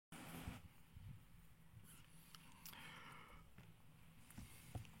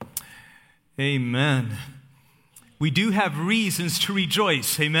Amen. We do have reasons to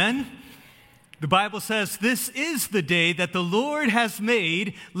rejoice. Amen. The Bible says, "This is the day that the Lord has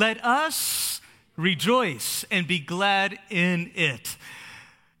made. Let us rejoice and be glad in it."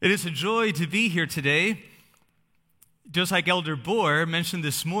 It is a joy to be here today. Just like Elder Bohr mentioned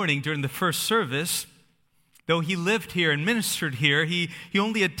this morning during the first service, though he lived here and ministered here, he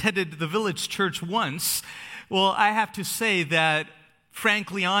only attended the village church once. Well, I have to say that,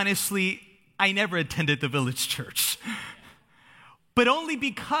 frankly, honestly, I never attended the village church. But only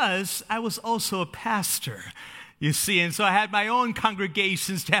because I was also a pastor, you see. And so I had my own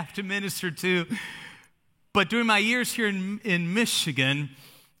congregations to have to minister to. But during my years here in Michigan,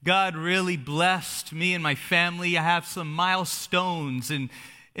 God really blessed me and my family. I have some milestones in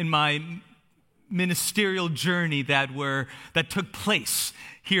my ministerial journey that took place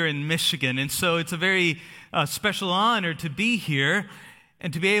here in Michigan. And so it's a very special honor to be here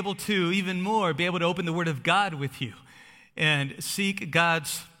and to be able to, even more, be able to open the Word of God with you and seek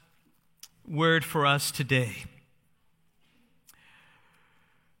God's Word for us today.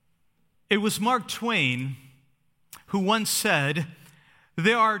 It was Mark Twain who once said,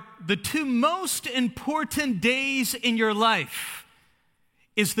 "There are the two most important days in your life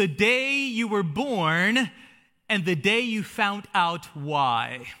is the day you were born and the day you found out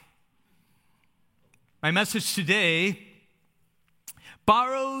why." My message today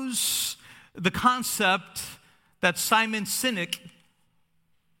borrows the concept that Simon Sinek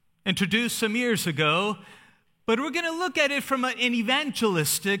introduced some years ago, but we're going to look at it from an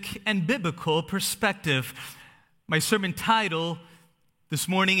evangelistic and biblical perspective. My sermon title this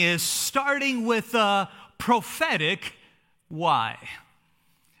morning is "Starting with a Prophetic Why."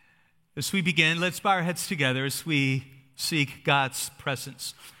 As we begin, let's bow our heads together as we seek God's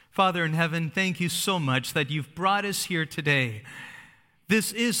presence. Father in heaven, thank you so much that you've brought us here today.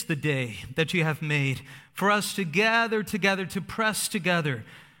 This is the day that you have made for us to gather together, to press together,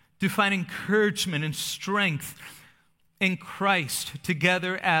 to find encouragement and strength in Christ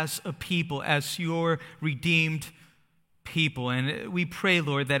together as a people, as your redeemed people. And we pray,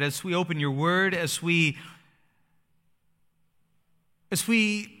 Lord, that as we open your word, as we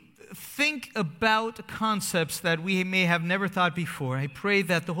think about concepts that we may have never thought before, I pray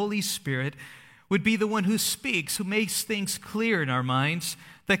that the Holy Spirit would be the one who speaks, who makes things clear in our minds,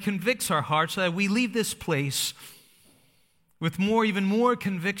 that convicts our hearts, so that we leave this place with even more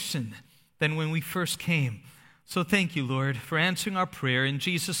conviction than when we first came. So thank you, Lord, for answering our prayer. In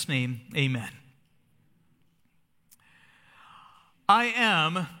Jesus' name, amen. I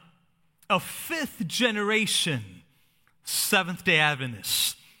am a fifth-generation Seventh-day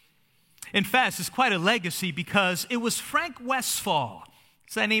Adventist. In fact, it's quite a legacy because it was Frank Westphal.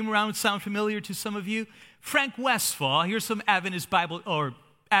 Does that name sound familiar to some of you? Frank Westphal. Here's some Adventist Bible or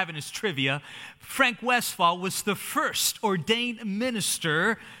Adventist trivia. Frank Westphal was the first ordained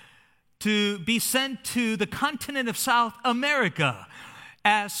minister to be sent to the continent of South America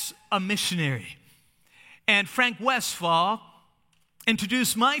as a missionary. And Frank Westphal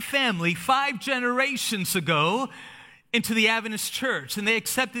introduced my family 5 generations ago into the Adventist church, and they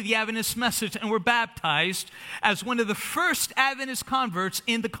accepted the Adventist message and were baptized as one of the first Adventist converts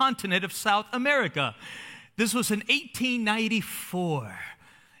in the continent of South America. This was in 1894.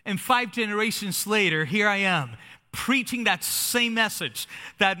 And 5 generations later, here I am, preaching that same message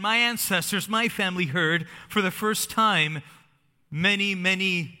that my ancestors, my family heard for the first time many,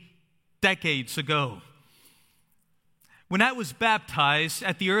 many decades ago. When I was baptized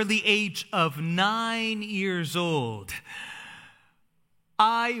at the early age of 9 years old,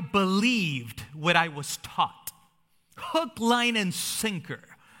 I believed what I was taught. Hook, line, and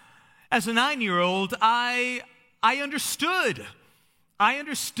sinker. As a 9-year-old, I understood. I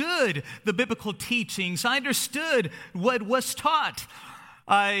understood the biblical teachings. I understood what was taught.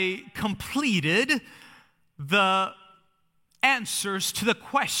 I completed the answers to the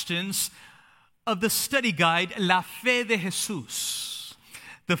questions of the study guide, La Fe de Jesús,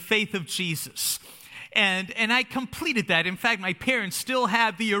 the faith of Jesus. And I completed that. In fact, my parents still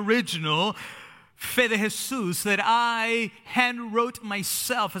have the original Fe de Jesús that I hand-wrote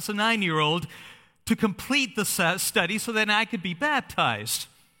myself as a 9-year-old to complete the study so that I could be baptized.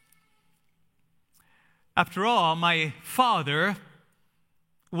 After all, my father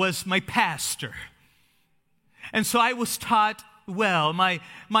was my pastor. And so I was taught well. My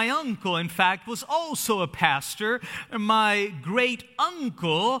uncle, in fact, was also a pastor. My great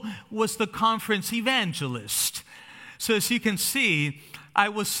uncle was the conference evangelist. So as you can see, I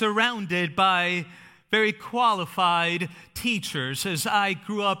was surrounded by very qualified teachers as I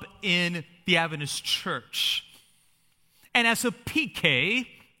grew up in the Adventist church. And as a PK,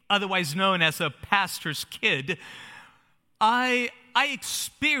 otherwise known as a pastor's kid, I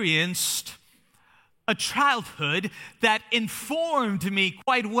experienced a childhood that informed me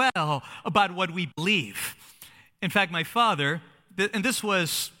quite well about what we believe. In fact, my father, and this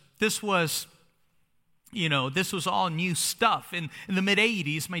was all new stuff. In the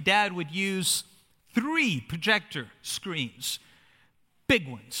mid-'80s, my dad would use 3 projector screens, big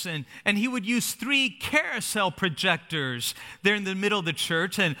ones, and he would use 3 carousel projectors there in the middle of the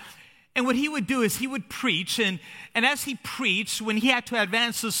church. And what he would do is he would preach, and as he preached, when he had to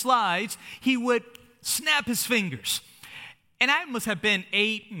advance the slides, he would snap his fingers. And I must have been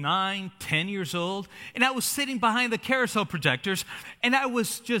 8, 9, 10 years old, and I was sitting behind the carousel projectors, and I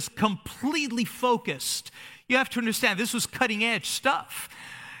was just completely focused. You have to understand, this was cutting-edge stuff,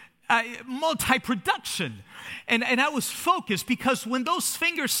 multi-production. And I was focused because when those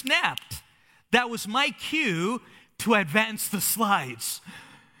fingers snapped, that was my cue to advance the slides.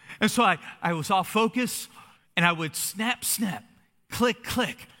 And so I was all focused, and I would snap, snap, click,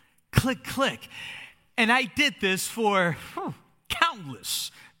 click, click, click. And I did this for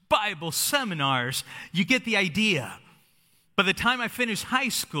countless Bible seminars. You get the idea. By the time I finished high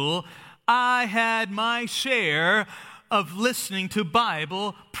school, I had my share of listening to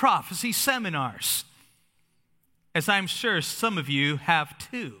Bible prophecy seminars, as I'm sure some of you have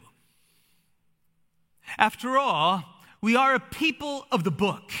too. After all, we are a people of the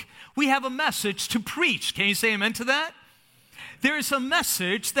book. We have a message to preach. Can you say amen to that? There is a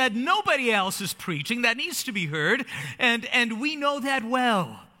message that nobody else is preaching that needs to be heard, and we know that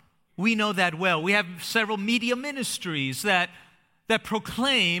well. We know that well. We have several media ministries that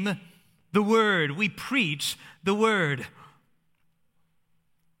proclaim the Word. We preach the Word.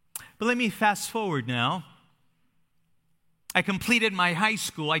 But let me fast forward now. I completed my high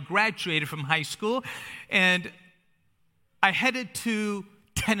school. I graduated from high school, and I headed to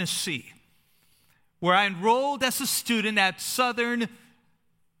Tennessee, where I enrolled as a student at Southern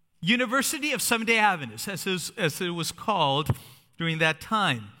University of Seventh-day Adventists, as it was called during that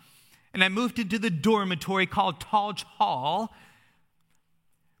time. And I moved into the dormitory called Taj Hall.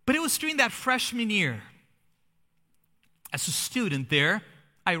 But it was during that freshman year, as a student there,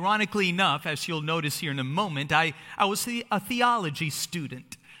 ironically enough, as you'll notice here in a moment, I was a theology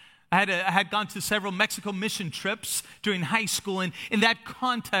student. I had gone to several Mexico mission trips during high school, and in that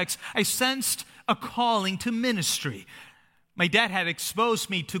context, I sensed a calling to ministry. My dad had exposed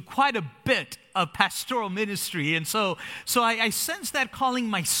me to quite a bit of pastoral ministry, and so I sensed that calling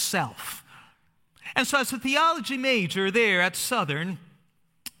myself. And so as a theology major there at Southern,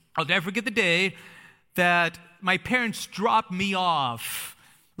 I'll never forget the day that my parents dropped me off,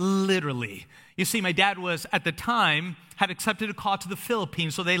 literally. You see, my dad was, at the time, had accepted a call to the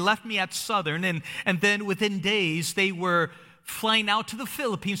Philippines, so they left me at Southern, and then within days, they were flying out to the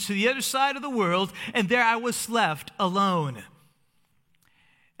Philippines, to the other side of the world, and there I was left alone.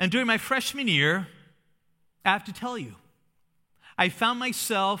 And during my freshman year, I have to tell you, I found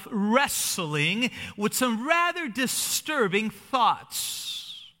myself wrestling with some rather disturbing thoughts.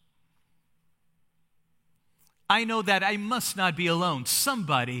 I know that I must not be alone.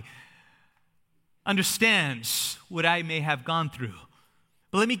 Somebody understands what I may have gone through.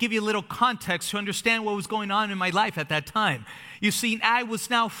 But let me give you a little context to understand what was going on in my life at that time. You see, I was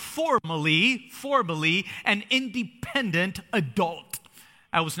now formally an independent adult.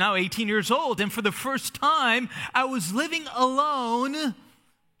 I was now 18 years old, and for the first time, I was living alone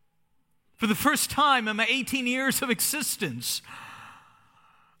for the first time in my 18 years of existence.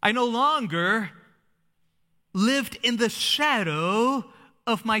 I no longer lived in the shadow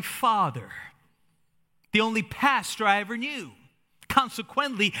of my father, the only pastor I ever knew.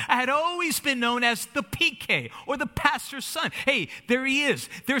 Consequently, I had always been known as the PK, or the pastor's son. Hey, there he is.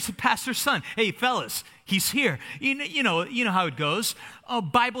 There's the pastor's son. Hey, fellas, he's here. You know how it goes. Oh,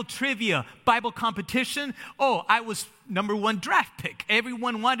 Bible trivia, Bible competition. Oh, I was number 1 draft pick.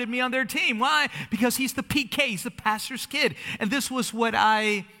 Everyone wanted me on their team. Why? Because he's the PK. He's the pastor's kid. And this was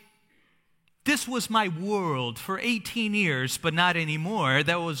my world for 18 years, but not anymore.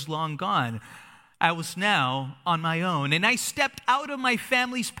 That was long gone. I was now on my own, and I stepped out of my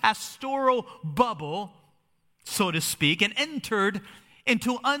family's pastoral bubble, so to speak, and entered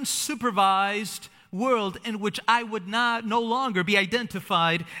into unsupervised world in which I would no longer be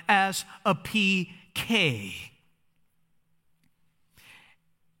identified as a PK.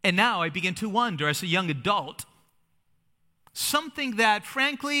 And now I begin to wonder, as a young adult, something that,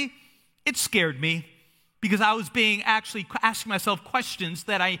 frankly, it scared me. Because I was asking myself questions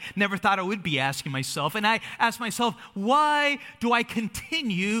that I never thought I would be asking myself. And I asked myself, why do I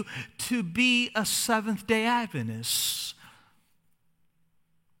continue to be a Seventh-day Adventist?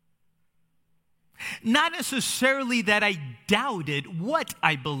 Not necessarily that I doubted what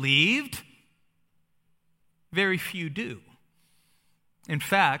I believed. Very few do. In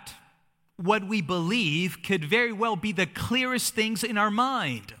fact, what we believe could very well be the clearest things in our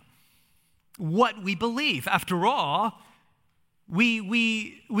mind. What we believe. After all,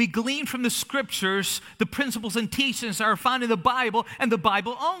 we glean from the scriptures the principles and teachings that are found in the Bible and the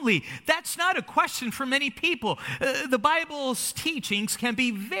Bible only. That's not a question for many people. The Bible's teachings can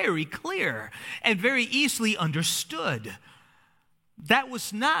be very clear and very easily understood. That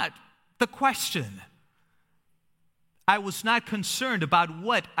was not the question. I was not concerned about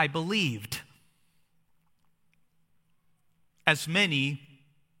what I believed. As many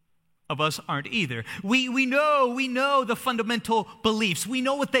of us aren't either. We know the fundamental beliefs. We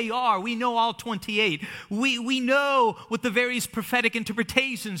know what they are. We know all 28. We know what the various prophetic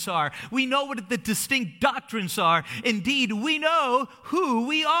interpretations are. We know what the distinct doctrines are. Indeed, we know who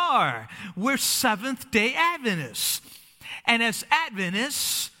we are. We're Seventh-day Adventists. And as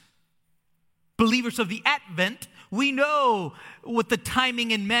Adventists, believers of the Advent, we know what the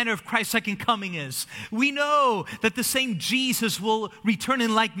timing and manner of Christ's second coming is. We know that the same Jesus will return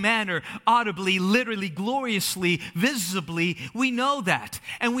in like manner, audibly, literally, gloriously, visibly. We know that.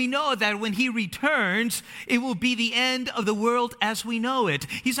 And we know that when he returns, it will be the end of the world as we know it.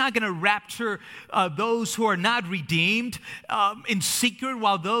 He's not going to rapture those who are not redeemed in secret,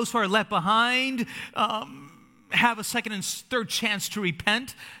 while those who are left behind have a second and third chance to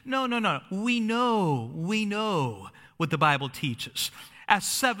repent. No. We know what the Bible teaches. As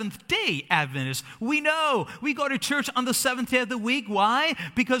Seventh-day Adventists, we know we go to church on the seventh day of the week. Why?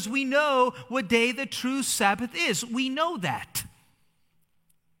 Because we know what day the true Sabbath is. We know that.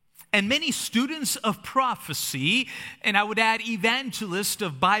 And many students of prophecy, and I would add evangelists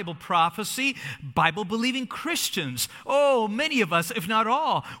of Bible prophecy, Bible-believing Christians, many of us, if not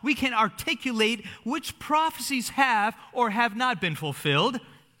all, we can articulate which prophecies have or have not been fulfilled.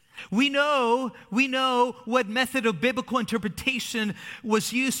 We know what method of biblical interpretation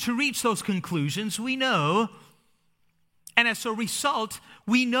was used to reach those conclusions. We know. And as a result,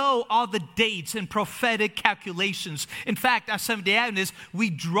 we know all the dates and prophetic calculations. In fact, as Seventh-day Adventists, we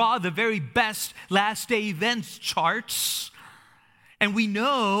draw the very best last day events charts. And we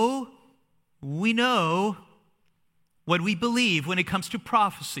know what we believe when it comes to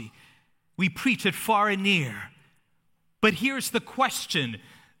prophecy. We preach it far and near. But here's the question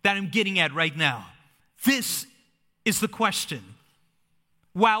that I'm getting at right now. This is the question.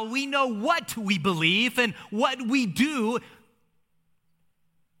 While we know what we believe and what we do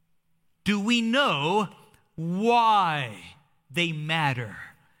we know why they matter?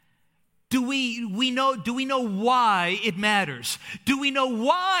 Do we know why it matters? Do we know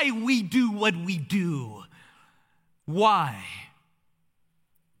why we do what we do? Why?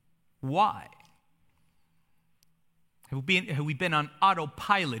 Why? Have we been on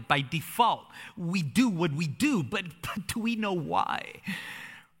autopilot by default? We do what we do, but do we know why?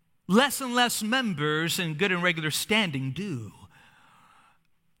 Less and less members in good and regular standing do.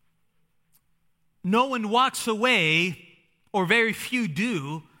 No one walks away, or very few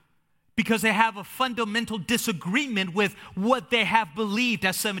do, because they have a fundamental disagreement with what they have believed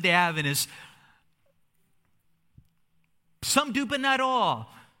as Seventh-day Adventists. Some do, but not all.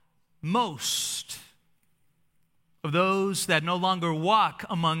 Most of those that no longer walk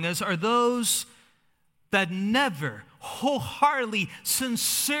among us are those that never wholeheartedly,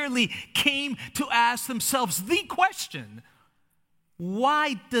 sincerely came to ask themselves the question,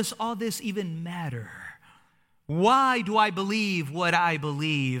 why does all this even matter? Why do I believe what I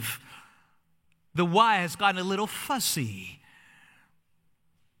believe? The why has gotten a little fuzzy.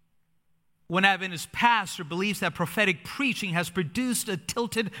 One Adventist pastor believes that prophetic preaching has produced a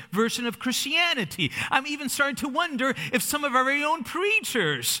tilted version of Christianity. I'm even starting to wonder if some of our very own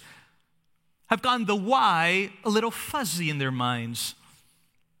preachers have gotten the why a little fuzzy in their minds.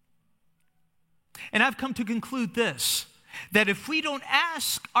 And I've come to conclude this, that if we don't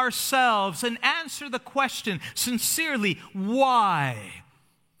ask ourselves and answer the question sincerely, why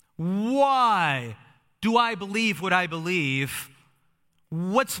do I believe what I believe?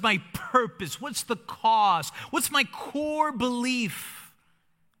 What's my purpose? What's the cause? What's my core belief?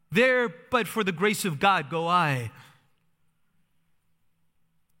 There, but for the grace of God, go I.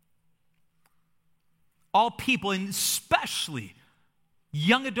 All people, and especially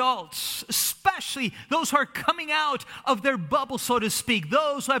young adults, especially those who are coming out of their bubble, so to speak,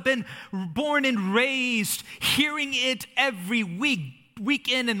 those who have been born and raised, hearing it every week,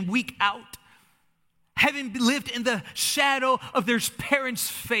 week in and week out, having lived in the shadow of their parents'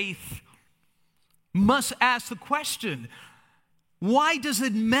 faith, must ask the question, Why does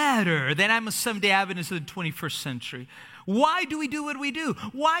it matter that I'm a Seventh-day Adventist in the 21st century? Why do we do what we do?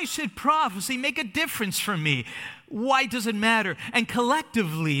 Why should prophecy make a difference for me? Why does it matter? And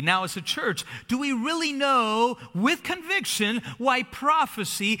collectively, now as a church, do we really know with conviction why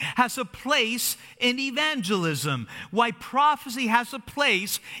prophecy has a place in evangelism? Why prophecy has a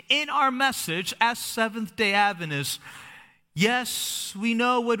place in our message as Seventh-day Adventists? Yes, we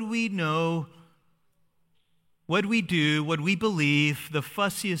know, what we do, what we believe. The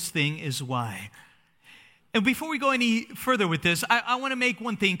fussiest thing is why. And before we go any further with this, I want to make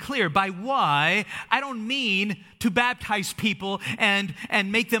one thing clear. By why, I don't mean to baptize people and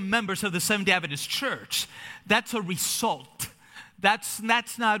make them members of the Seventh-day Adventist Church. That's a result. That's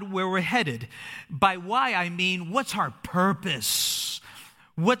not where we're headed. By why, I mean, what's our purpose?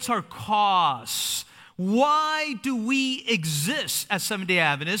 What's our cause? Why do we exist as Seventh-day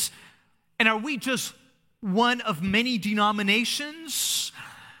Adventists? And are we just one of many denominations?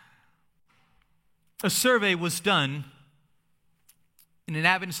 A survey was done in an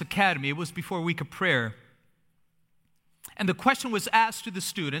Adventist academy. It was before a week of prayer. And the question was asked to the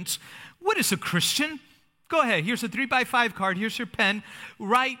students, what is a Christian? Go ahead, here's a 3x5 card, here's your pen.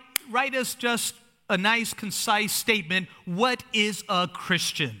 Write us just a nice, concise statement. What is a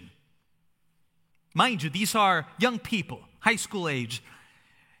Christian? Mind you, these are young people, high school age.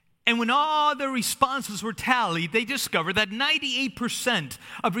 And when all the responses were tallied, they discovered that 98%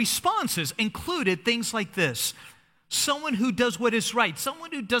 of responses included things like this. Someone who does what is right,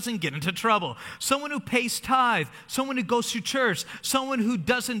 someone who doesn't get into trouble, someone who pays tithe, someone who goes to church, someone who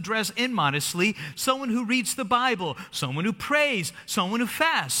doesn't dress immodestly, someone who reads the Bible, someone who prays, someone who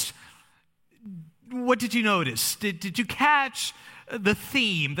fasts. What did you notice? Did you catch the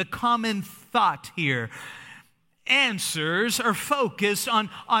theme, the common thought here? Answers are focused on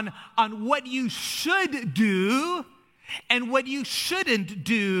what you should do and what you shouldn't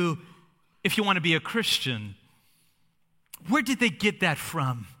do if you want to be a Christian. Where did they get that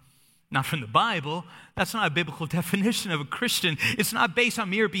from? Not from the Bible. That's not a biblical definition of a Christian. It's not based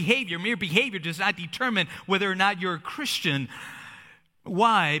on mere behavior. Mere behavior does not determine whether or not you're a Christian.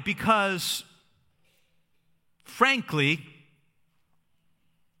 Why? Because, frankly,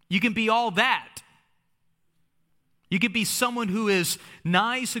 you can be all that. You could be someone who is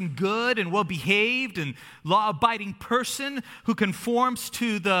nice and good and well-behaved and law-abiding person who conforms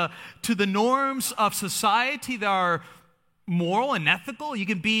to the norms of society that are moral and ethical. You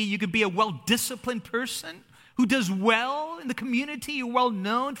can be a well-disciplined person who does well in the community. You're well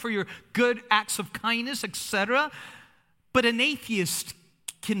known for your good acts of kindness, etc. But an atheist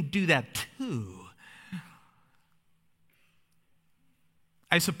can do that too.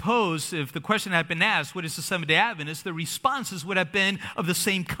 I suppose if the question had been asked, what is the Seventh-day Adventist, the responses would have been of the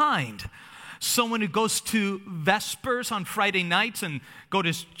same kind. Someone who goes to Vespers on Friday nights and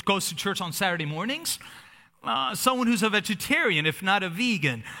goes to church on Saturday mornings. Someone who's a vegetarian, if not a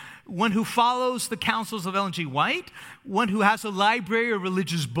vegan. One who follows the counsels of Ellen G. White. One who has a library of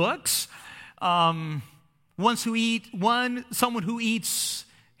religious books. Someone who eats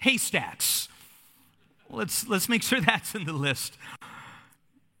haystacks. Let's make sure that's in the list.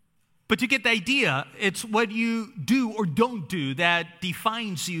 But you get the idea. It's what you do or don't do that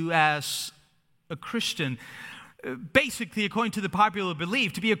defines you as a Christian. Basically, according to the popular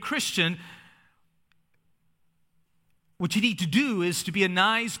belief, to be a Christian, what you need to do is to be a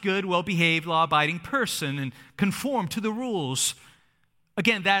nice, good, well-behaved, law-abiding person and conform to the rules.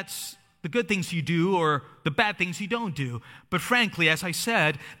 Again, that's the good things you do or the bad things you don't do. But frankly, as I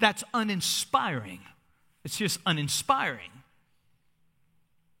said, that's uninspiring. It's just uninspiring.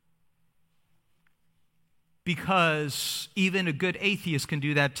 Because even a good atheist can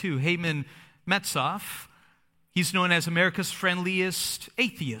do that too. Haman Metzoff, he's known as America's friendliest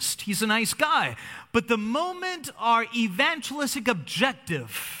atheist. He's a nice guy. But the moment our evangelistic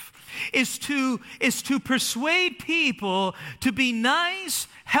objective is to persuade people to be nice,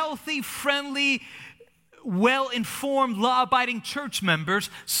 healthy, friendly, well-informed, law-abiding church members,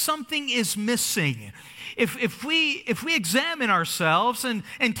 something is missing. If we examine ourselves and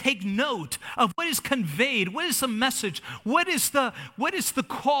take note of what is conveyed, what is the message, what is the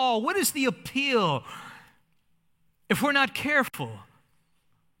call, what is the appeal, if we're not careful,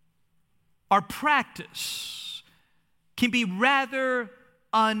 our practice can be rather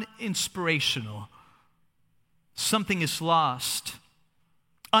uninspirational. Something is lost,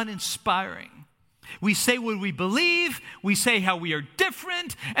 uninspiring. We say what we believe, we say how we are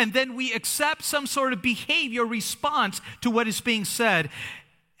different, and then we accept some sort of behavior response to what is being said.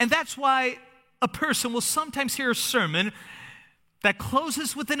 And that's why a person will sometimes hear a sermon that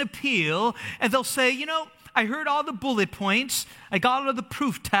closes with an appeal, and they'll say, I heard all the bullet points. I got all of the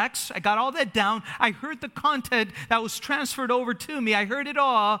proof text. I got all that down. I heard the content that was transferred over to me. I heard it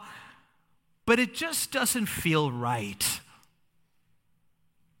all, but it just doesn't feel right.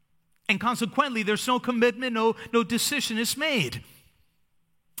 And consequently, there's no commitment, no decision is made.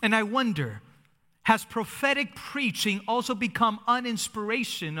 And I wonder, has prophetic preaching also become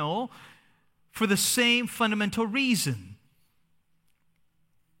uninspirational for the same fundamental reason?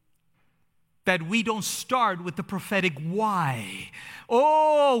 That we don't start with the prophetic why.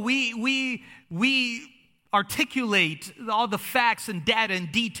 Oh, we articulate all the facts and data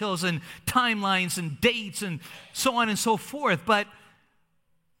and details and timelines and dates and so on and so forth. But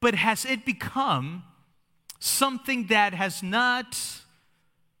has it become something that has not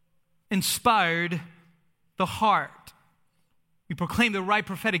inspired the heart? We proclaim the right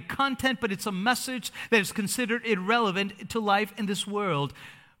prophetic content, but it's a message that is considered irrelevant to life in this world.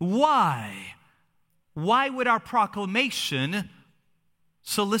 Why? Why would our proclamation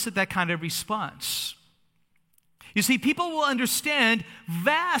solicit that kind of response? You see, people will understand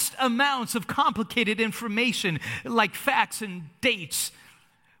vast amounts of complicated information like facts and dates,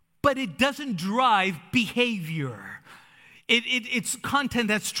 but it doesn't drive behavior. It's content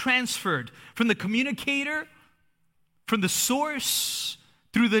that's transferred from the communicator, from the source,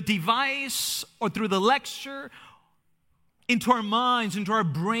 through the device, or through the lecture, into our minds, into our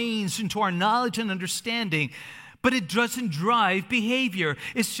brains, into our knowledge and understanding. But it doesn't drive behavior.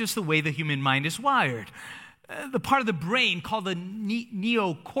 It's just the way the human mind is wired. The part of the brain called the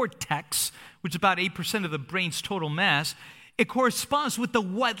neocortex, which is about 8% of the brain's total mass, it corresponds with the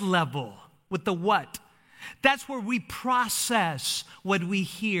what level, with the what. That's where we process what we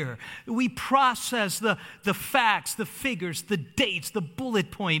hear. We process the facts, the figures, the dates, the bullet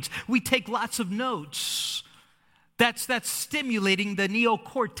points. We take lots of notes. That's stimulating the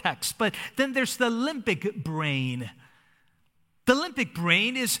neocortex. But then there's the limbic brain. The limbic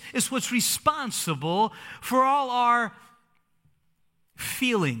brain is what's responsible for all our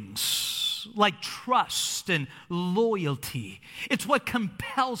feelings, like trust and loyalty. It's what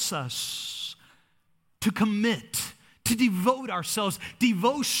compels us to commit, to devote ourselves.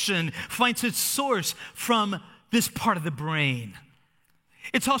 Devotion finds its source from this part of the brain.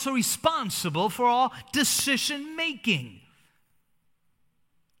 It's also responsible for all decision making.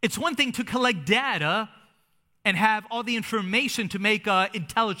 It's one thing to collect data and have all the information to make an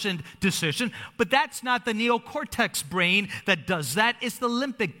intelligent decision, but that's not the neocortex brain that does that. It's the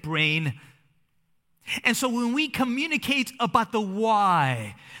limbic brain. And so when we communicate about the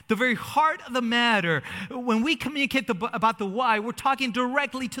why, the very heart of the matter, when we communicate about the why, we're talking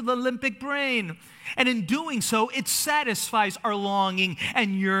directly to the limbic brain. And in doing so, it satisfies our longing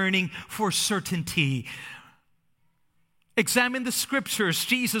and yearning for certainty. Examine the scriptures.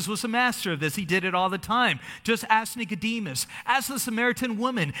 Jesus was a master of this. He did it all the time. Just ask Nicodemus. Ask the Samaritan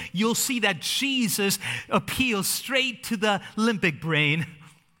woman. You'll see that Jesus appeals straight to the limbic brain.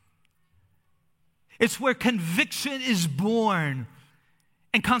 It's where conviction is born,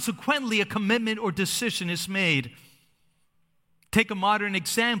 and consequently a commitment or decision is made. Take a modern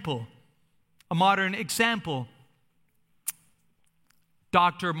example.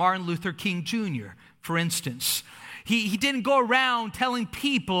 Dr. Martin Luther King Jr., for instance. He didn't go around telling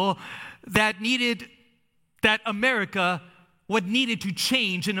people that America, what needed to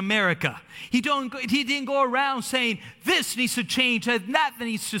change in America. He didn't go around saying, this needs to change, and that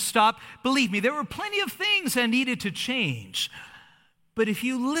needs to stop. Believe me, there were plenty of things that needed to change. But if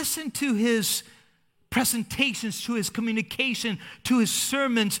you listen to his presentations, to his communication, to his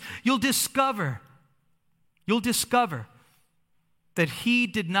sermons, you'll discover that he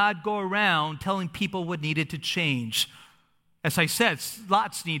did not go around telling people what needed to change. As I said,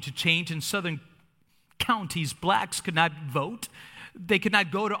 lots need to change. In southern counties, blacks could not vote. They could not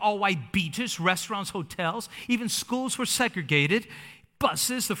go to all-white beaches, restaurants, hotels. Even schools were segregated.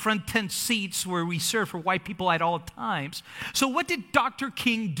 Buses, the front tent seats were reserved for white people at all times. So what did Dr.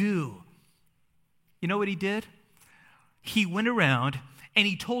 King do? You know what he did? He went around and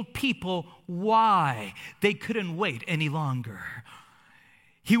he told people why they couldn't wait any longer.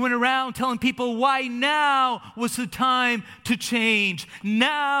 He went around telling people why now was the time to change.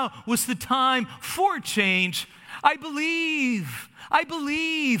 Now was the time for change. I believe.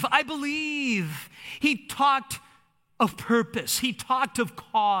 He talked of purpose. He talked of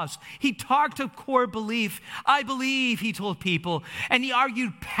cause. He talked of core belief. I believe, he told people. And he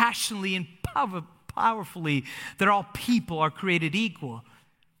argued passionately and powerfully that all people are created equal.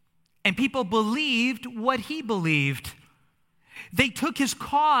 And people believed what he believed. They took his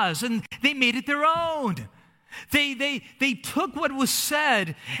cause and they made it their own. They took what was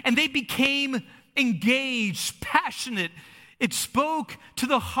said and they became engaged, passionate. It spoke to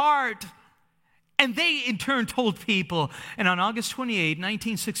the heart. And they, in turn, told people. And on August 28,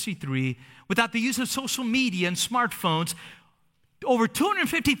 1963, without the use of social media and smartphones, over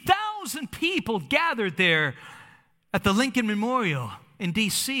 250,000 people gathered there at the Lincoln Memorial in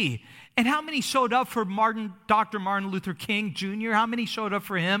D.C. And how many showed up for Dr. Martin Luther King Jr.? How many showed up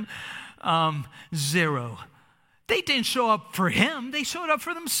for him? 0. They didn't show up for him. They showed up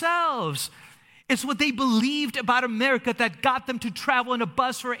for themselves. It's what they believed about America that got them to travel in a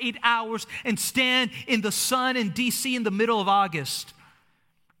bus for 8 hours and stand in the sun in D.C. in the middle of August.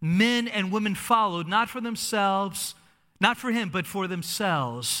 Men and women followed, not for themselves, not for him, but for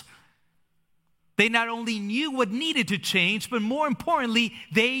themselves. They not only knew what needed to change, but more importantly,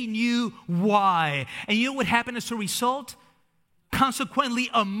 they knew why. And you know what happened as a result? Consequently,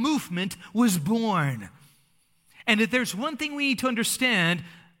 a movement was born. And if there's one thing we need to understand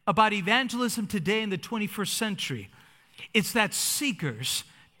about evangelism today in the 21st century, it's that seekers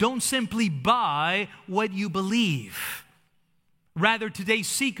don't simply buy what you believe. Rather, today's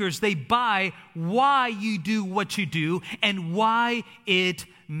seekers, they buy why you do what you do and why it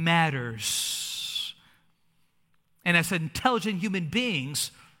matters. And as intelligent human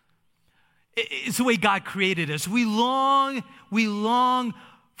beings, it's the way God created us. We long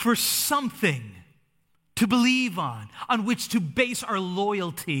for something to believe on which to base our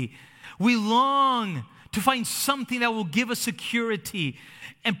loyalty. We long to find something that will give us security.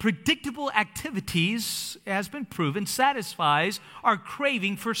 And predictable activities, has been proven, satisfies our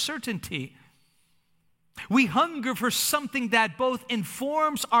craving for certainty. We hunger for something that both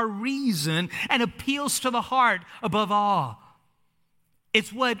informs our reason and appeals to the heart above all.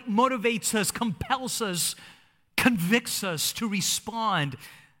 It's what motivates us, compels us, convicts us to respond.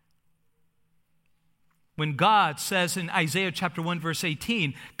 When God says in Isaiah chapter 1, verse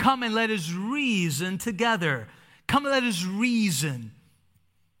 18, "Come and let us reason together." Come and let us reason.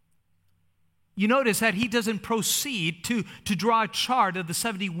 You notice that he doesn't proceed to draw a chart of the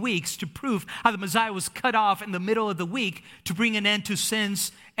 70 weeks to prove how the Messiah was cut off in the middle of the week to bring an end to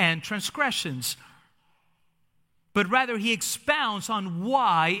sins and transgressions. But rather, he expounds on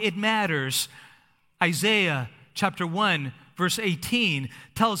why it matters. Isaiah chapter 1, verse 18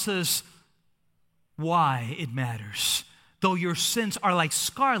 tells us why it matters. Though your sins are like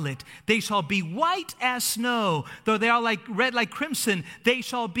scarlet, they shall be white as snow. Though they are like red like crimson, they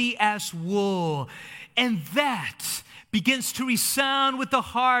shall be as wool. And that begins to resound with the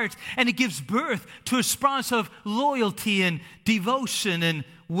heart, and it gives birth to a response of loyalty and devotion and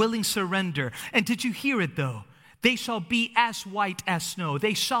willing surrender. And did you hear it though? They shall be as white as snow.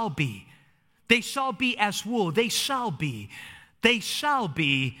 They shall be. They shall be as wool. They shall be. They shall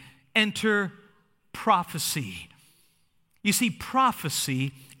be. Enter prophecy. You see,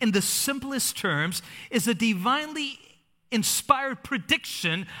 prophecy, in the simplest terms, is a divinely inspired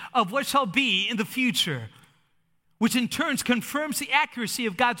prediction of what shall be in the future, which in turn confirms the accuracy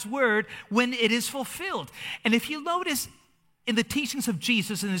of God's word when it is fulfilled. And if you notice in the teachings of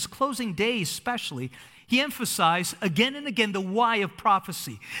Jesus in his closing days especially, he emphasized again and again the why of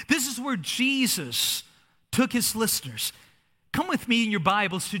prophecy. This is where Jesus took his listeners. Come with me in your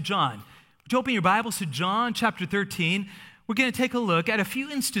Bibles to John. Would you open your Bibles to John chapter 13? We're going to take a look at a few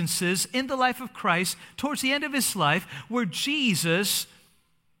instances in the life of Christ towards the end of his life where Jesus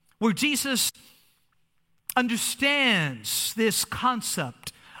understands this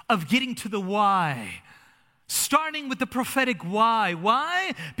concept of getting to the why. Starting with the prophetic why.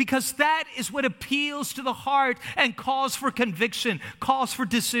 Why? Because that is what appeals to the heart and calls for conviction, calls for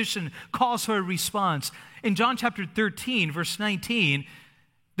decision, calls for a response. In John chapter 13, verse 19,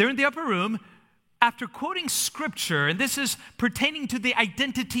 they're in the upper room after quoting scripture, and this is pertaining to the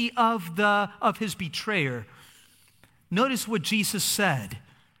identity of his betrayer. Notice what Jesus said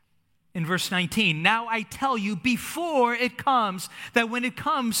in verse 19. "Now I tell you before it comes, that when it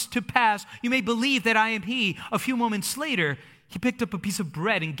comes to pass, you may believe that I am he." A few moments later, he picked up a piece of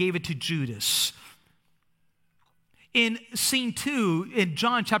bread and gave it to Judas. In scene 2, in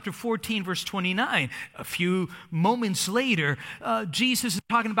John chapter 14, verse 29, a few moments later, Jesus is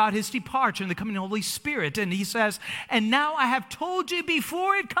talking about his departure and the coming of the Holy Spirit. And he says, "And now I have told you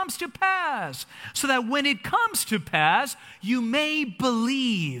before it comes to pass, so that when it comes to pass, you may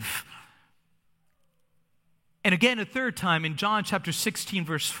believe." And again, a third time in John chapter 16,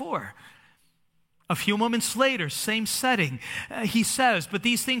 verse 4. A few moments later, same setting, he says, "But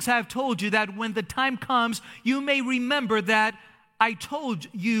these things I have told you, that when the time comes, you may remember that I told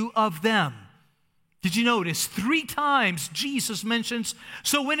you of them." Did you notice? 3 times Jesus mentions,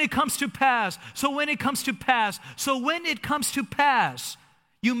 "So when it comes to pass, so when it comes to pass, so when it comes to pass,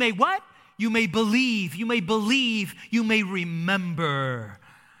 you may" what? you may believe, you may believe, you may remember.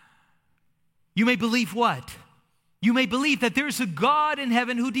 You may believe what? You may believe that there's a God in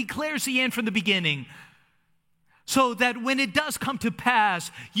heaven who declares the end from the beginning, so that when it does come to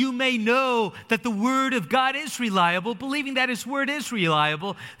pass, you may know that the Word of God is reliable, believing that His Word is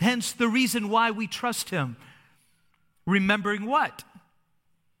reliable, hence the reason why we trust Him. Remembering what?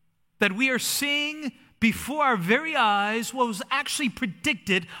 That we are seeing before our very eyes what was actually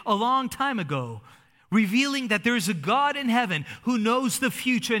predicted a long time ago, revealing that there is a God in heaven who knows the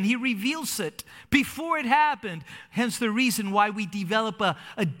future, and He reveals it before it happened. Hence the reason why we develop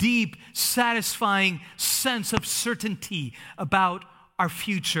a deep, satisfying sense of certainty about our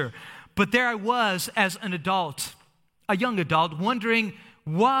future. But there I was as an adult, a young adult, wondering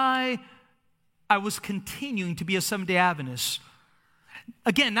why I was continuing to be a Seventh-day Adventist.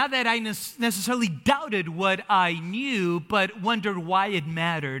 Again, not that I necessarily doubted what I knew, but wondered why it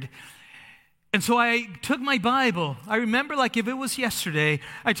mattered. And so I took my Bible. I remember like if it was yesterday,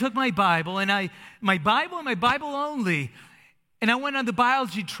 I took my Bible and my Bible only, and I went on the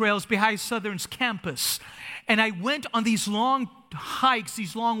biology trails behind Southern's campus. And I went on these long hikes,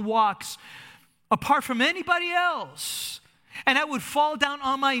 these long walks, apart from anybody else. And I would fall down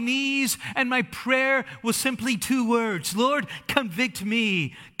on my knees, and my prayer was simply two words: Lord, convict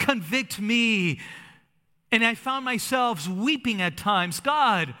me, convict me. And I found myself weeping at times.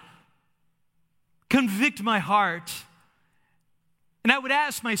 God, convict my heart. And I would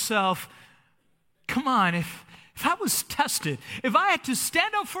ask myself, come on, if I was tested, if I had to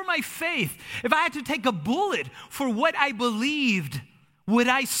stand up for my faith, if I had to take a bullet for what I believed, would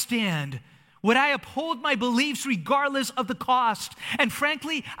I stand? Would I uphold my beliefs regardless of the cost? And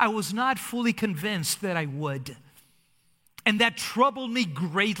frankly, I was not fully convinced that I would. And that troubled me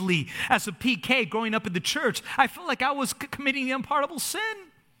greatly. As a PK growing up in the church, I felt like I was committing the unpardonable sin.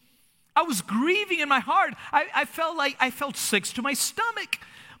 I was grieving in my heart. I felt sick to my stomach.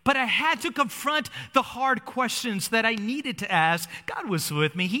 But I had to confront the hard questions that I needed to ask. God was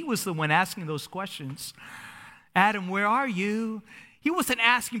with me. He was the one asking those questions. Adam, where are you? He wasn't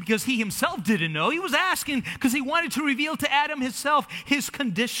asking because he himself didn't know. He was asking because he wanted to reveal to Adam himself his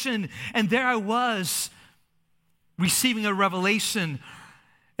condition. And there I was, receiving a revelation.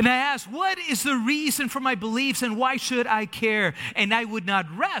 And I asked, what is the reason for my beliefs and why should I care? And I would not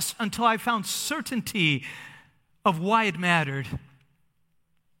rest until I found certainty of why it mattered.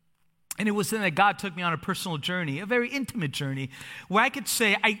 And it was then that God took me on a personal journey, a very intimate journey, where I could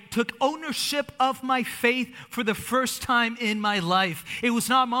say I took ownership of my faith for the first time in my life. It was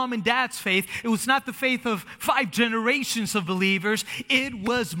not mom and dad's faith. It was not the faith of 5 generations of believers. It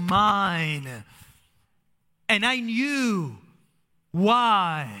was mine. And I knew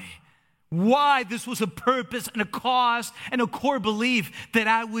why this was a purpose and a cause and a core belief that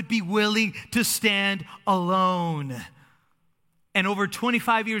I would be willing to stand alone. And over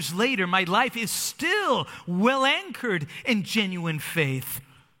 25 years later, my life is still well anchored in genuine faith.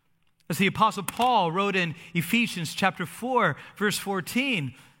 As the Apostle Paul wrote in Ephesians chapter 4, verse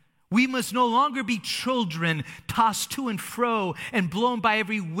 14, we must no longer be children tossed to and fro and blown by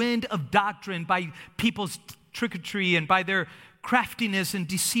every wind of doctrine, by people's trickery and by their craftiness and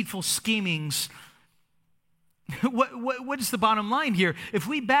deceitful schemings. What is the bottom line here? If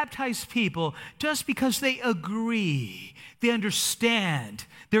we baptize people just because they agree, they understand,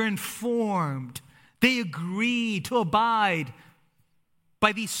 they're informed, they agree to abide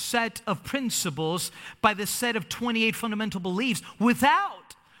by these set of principles, by the set of 28 fundamental beliefs,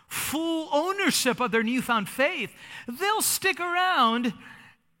 without full ownership of their newfound faith, they'll stick around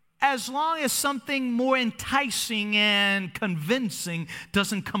as long as something more enticing and convincing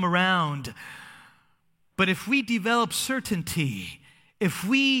doesn't come around. But if we develop certainty,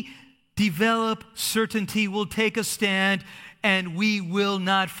 we'll take a stand and we will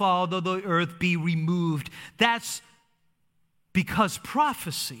not fall though the earth be removed. That's because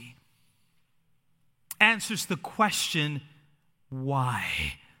prophecy answers the question,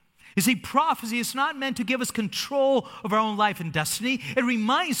 why? You see, prophecy is not meant to give us control of our own life and destiny. It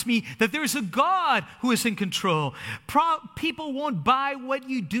reminds me that there is a God who is in control. People won't buy what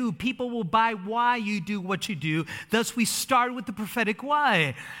you do. People will buy why you do what you do. Thus, we start with the prophetic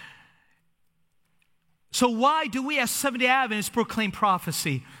why. So why do we as Seventh-day Adventists proclaim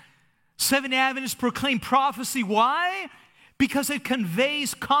prophecy? Seventh-day Adventists proclaim prophecy. Why? Because it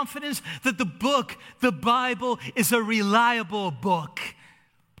conveys confidence that the Bible, is a reliable book.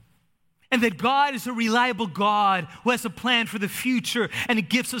 And that God is a reliable God who has a plan for the future, and it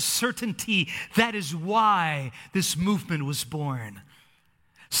gives us certainty. That is why this movement was born.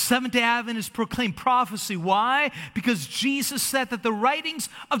 Seventh-day Adventists proclaim prophecy. Why? Because Jesus said that the writings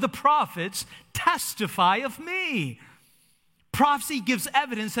of the prophets testify of me. Prophecy gives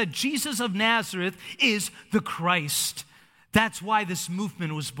evidence that Jesus of Nazareth is the Christ. That's why this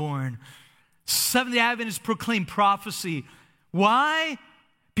movement was born. Seventh-day Adventists proclaim prophecy. Why?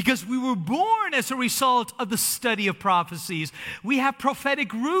 Because we were born as a result of the study of prophecies. We have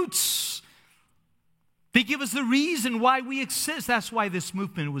prophetic roots. They give us the reason why we exist. That's why this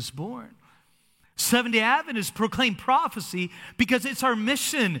movement was born. Seventh-day Adventists proclaim prophecy because it's our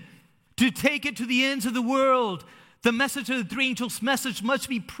mission to take it to the ends of the world. The message of the three angels' message must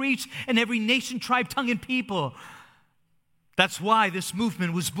be preached in every nation, tribe, tongue, and people. That's why this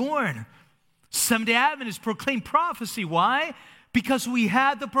movement was born. Seventh-day Adventists proclaim prophecy. Why? Because we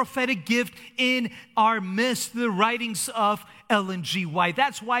had the prophetic gift in our midst, the writings of Ellen G. White.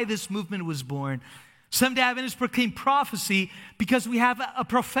 That's why this movement was born. Seventh-day Adventists proclaim prophecy because we have a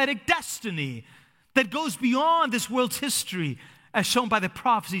prophetic destiny that goes beyond this world's history, as shown by the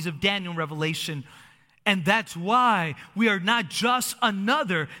prophecies of Daniel and Revelation. And that's why we are not just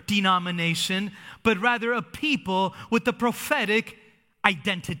another denomination, but rather a people with the prophetic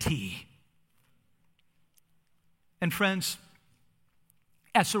identity. And friends,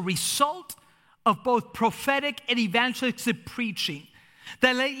 as a result of both prophetic and evangelistic preaching,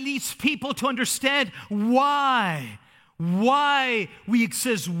 that leads people to understand why we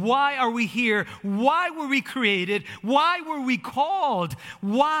exist, why are we here, why were we created, why were we called,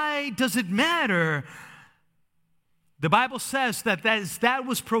 why does it matter? The Bible says that as that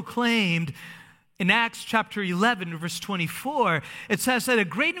was proclaimed in Acts chapter 11, verse 24, it says that a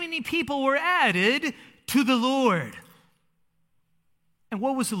great many people were added to the Lord. And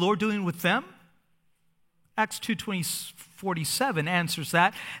what was the Lord doing with them? Acts 2:47 answers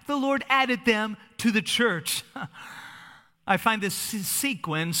that. The Lord added them to the church. I find this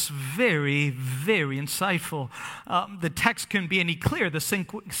sequence very, very insightful. The text couldn't be any clearer. The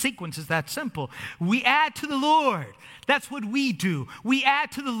sequence is that simple. We add to the Lord. That's what we do. We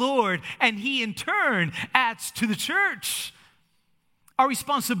add to the Lord, and He in turn adds to the church. Our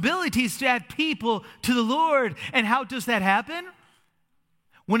responsibility is to add people to the Lord. And how does that happen?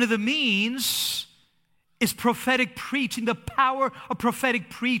 One of the means is prophetic preaching, the power of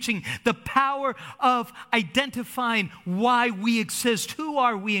prophetic preaching, the power of identifying why we exist. Who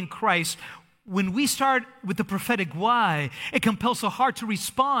are we in Christ? When we start with the prophetic why, it compels the heart to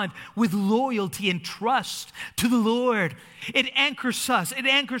respond with loyalty and trust to the Lord. It anchors us, it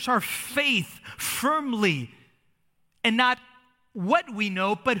anchors our faith firmly, and not what we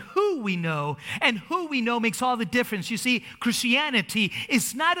know, but who we know. And who we know makes all the difference. You see, Christianity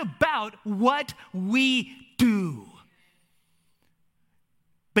is not about what we do,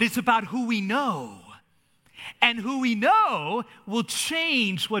 but it's about who we know. And who we know will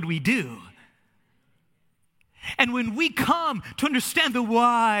change what we do. And when we come to understand the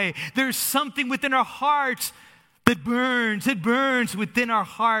why, there's something within our hearts that burns. It burns within our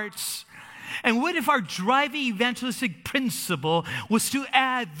hearts. And what if our driving evangelistic principle was to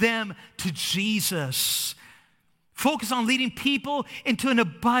add them to Jesus? Focus on leading people into an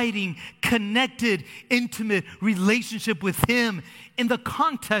abiding, connected, intimate relationship with Him in the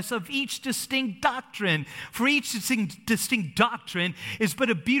context of each distinct doctrine. For each distinct doctrine is but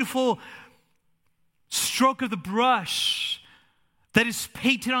a beautiful stroke of the brush that is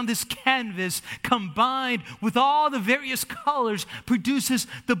painted on this canvas, combined with all the various colors, produces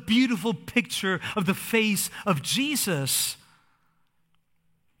the beautiful picture of the face of Jesus.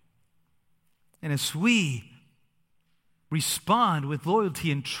 And as we respond with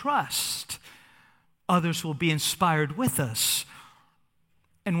loyalty and trust, others will be inspired with us.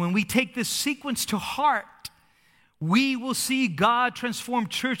 And when we take this sequence to heart, we will see God transform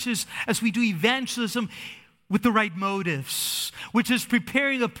churches as we do evangelism with the right motives, which is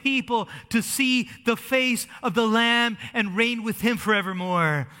preparing the people to see the face of the Lamb and reign with Him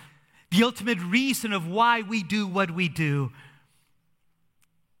forevermore. The ultimate reason of why we do what we do.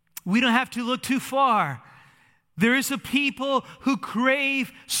 We don't have to look too far. There is a people who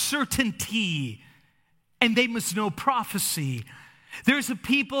crave certainty, and they must know prophecy. There's a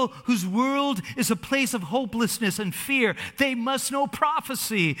people whose world is a place of hopelessness and fear. They must know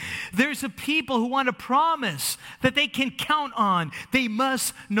prophecy. There's a people who want a promise that they can count on. They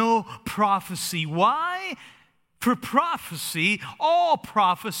must know prophecy. Why? For prophecy, all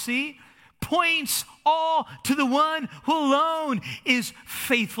prophecy, points all to the one who alone is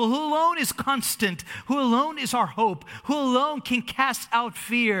faithful, who alone is constant, who alone is our hope, who alone can cast out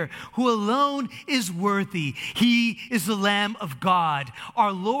fear, who alone is worthy. He is the Lamb of God,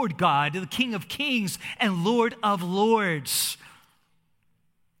 our Lord God, the King of Kings and Lord of Lords.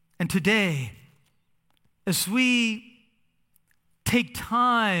 And today, as we take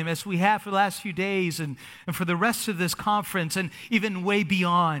time, as we have for the last few days and for the rest of this conference and even way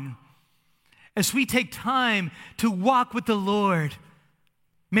beyond, as we take time to walk with the Lord,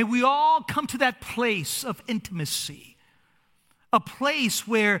 may we all come to that place of intimacy, a place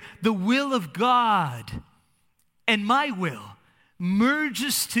where the will of God and my will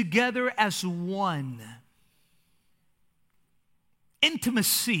merges together as one.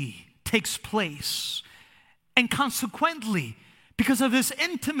 Intimacy takes place, and consequently, because of this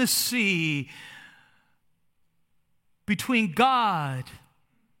intimacy between God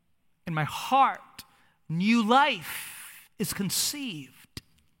and my heart, new life is conceived.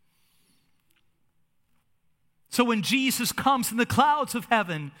 So when Jesus comes in the clouds of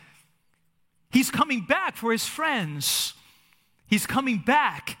heaven, he's coming back for his friends. He's coming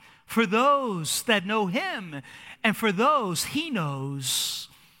back for those that know him and for those he knows,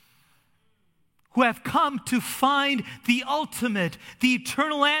 who have come to find the ultimate, the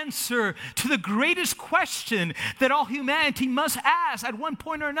eternal answer to the greatest question that all humanity must ask at one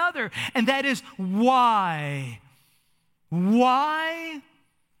point or another, and that is, why? Why?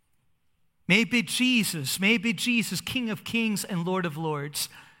 May it be Jesus, King of Kings and Lord of Lords.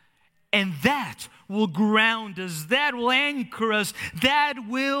 And that will ground us, that will anchor us, that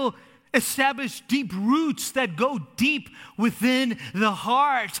will establish deep roots that go deep within the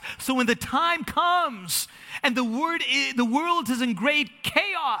heart. So when the time comes and the world is in great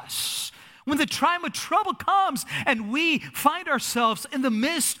chaos, when the time of trouble comes and we find ourselves in the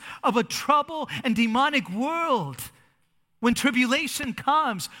midst of a trouble and demonic world, when tribulation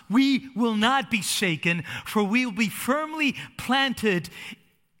comes, we will not be shaken, for we will be firmly planted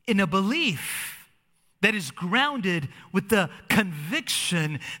in a belief that is grounded with the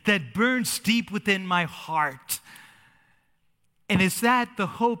conviction that burns deep within my heart. And is that the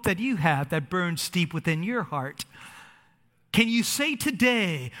hope that you have that burns deep within your heart? Can you say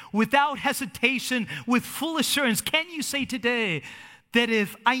today, without hesitation, with full assurance, can you say today that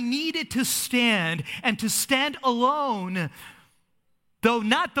if I needed to stand and to stand alone, though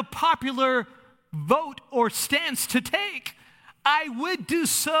not the popular vote or stance to take, I would do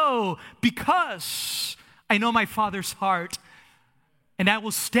so because I know my Father's heart, and I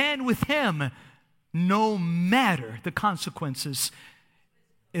will stand with him no matter the consequences.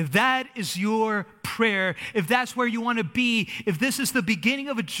 If that is your prayer, if that's where you want to be, if this is the beginning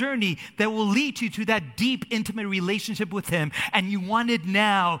of a journey that will lead you to that deep, intimate relationship with him, and you want it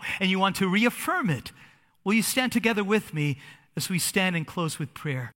now, and you want to reaffirm it, will you stand together with me as we stand and close with prayer?